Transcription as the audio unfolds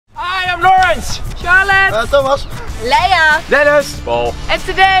friends! Charlotte, Tomas, Leiah, Dennis, Ball. and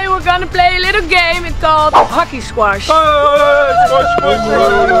today we're gonna play a little game called hockey squash.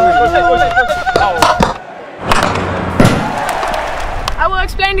 I will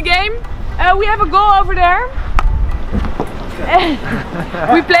explain the game. We have a goal over there.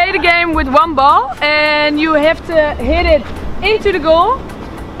 We play the game with one ball and you have to hit it into the goal.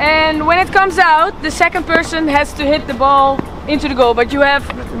 And when it comes out, the second person has to hit the ball into the goal. But you have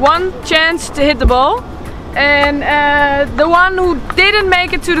one chance to hit the ball. And the one who didn't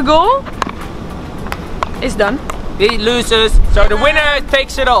make it to the goal is done. He loses, so the winner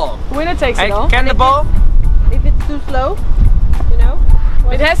takes it all. The winner takes it all. Can the ball? if it's too slow, you know?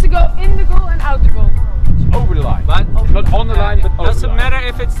 It has to go in the goal and out the goal. Over the line. But Not on the line, but over does the it line. matter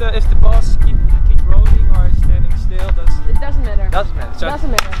if the balls keep rolling or standing still? It doesn't matter. Doesn't matter. So,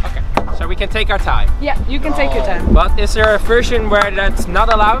 Doesn't matter. okay, so we can take our time. Yeah, you can take your time. But is there a version where that's not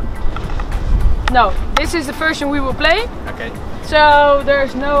allowed? No, this is the version we will play. Okay. So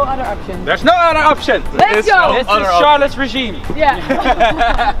there's no other option. There's no other option. Let's go! This is Charlotte's regime. Yeah.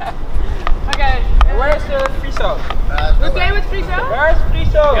 Okay. Where's the free zone? We play with free zone? Where's free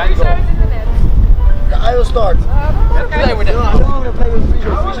zone? Free zone is in the net. I will start. Play with it. I don't want to play with free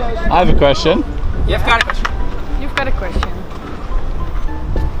zone. I have a question. You've got a question. You've got a question.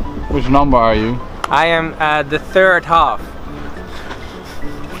 Which number are you? I am the third half.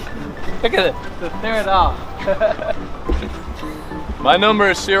 Look at it, the third half. My number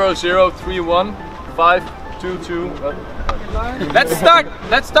is 0031522. Let's start.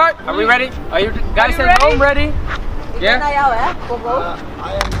 Let's start. Are we ready? Are you guys you at home ready? Yeah. Naar jou, hè? Kom op.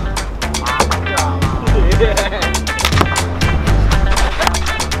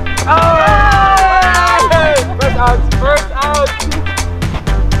 Oh! First out. First out.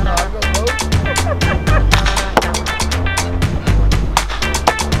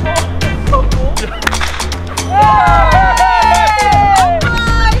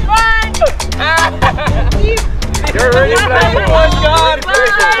 You're really playing. Oh my God!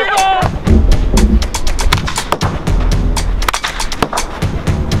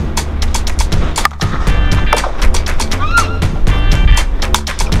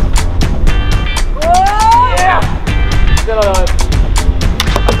 Yeah! Still alive.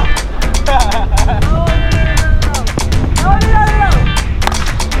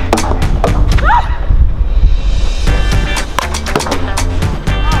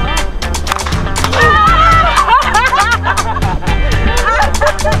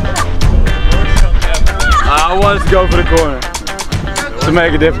 I wanted to go for the corner to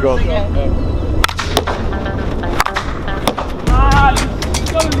make it difficult.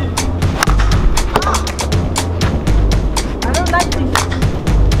 I don't like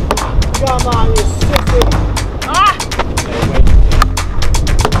this. Come on, you sissy.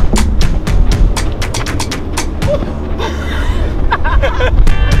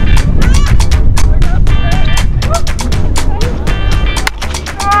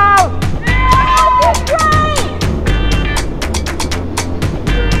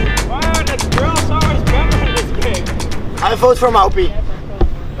 I vote for Maupie.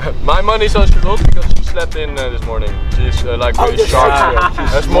 My money's on Charlotte because she slept in this morning. She's like really sharp. She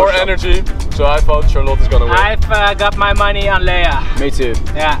has more energy, so I thought Charlotte is gonna win. I've got my money on Leiah. Me too.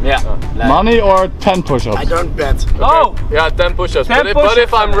 Yeah. Money or 10 push-ups? I don't bet. Okay. Oh! Yeah, 10 push-ups. 10 But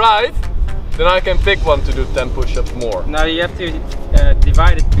if I'm push-ups. right, then I can pick one to do 10 push-ups more. No, you have to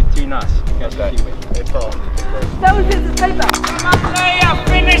divide it between us. Because Okay. you win. Zo zit het beter. Come on, Leiah,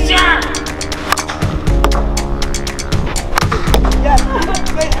 finisher! Yeah,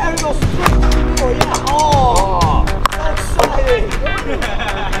 play Ariel straight. Oh yeah. Oh, exciting.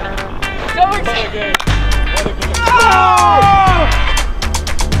 So excited.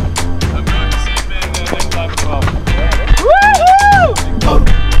 I'm going to sleep in next time as well. Woohoo!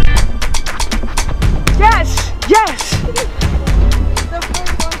 Yes! Yes!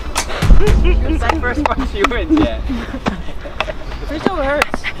 It's my first one she wins, yeah. It so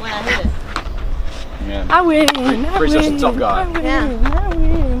hurts when I hit it. Yeah. I win! Chris is a tough guy. Yeah.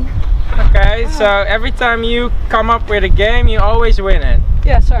 Okay, so every time you come up with a game, you always win it.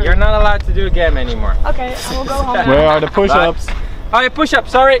 Yeah, sorry. You're not allowed to do a game anymore. Okay, I will go home now. Where are the push-ups? Oh, yeah, push up,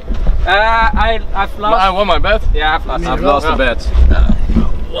 sorry. I've lost. I won my bet. Yeah, I've lost. I've lost the bet.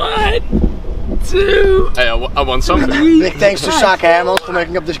 1, 2, Hey, I won something. Big thanks to HockeyHeroes for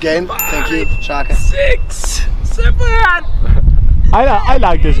making up this game. Thank you, Shaka. 6, 7, I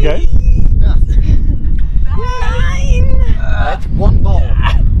like this game. 9, Right, one ball.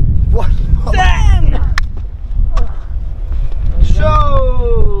 One ball. 10.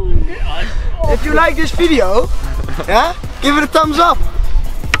 So, if you like this video, yeah, give it a thumbs up.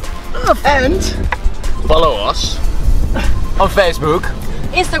 And follow us on Facebook,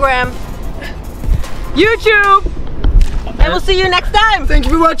 Instagram. YouTube. And we'll see you next time. thank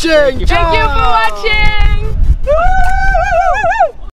you for watching. Thank you for watching. Woo!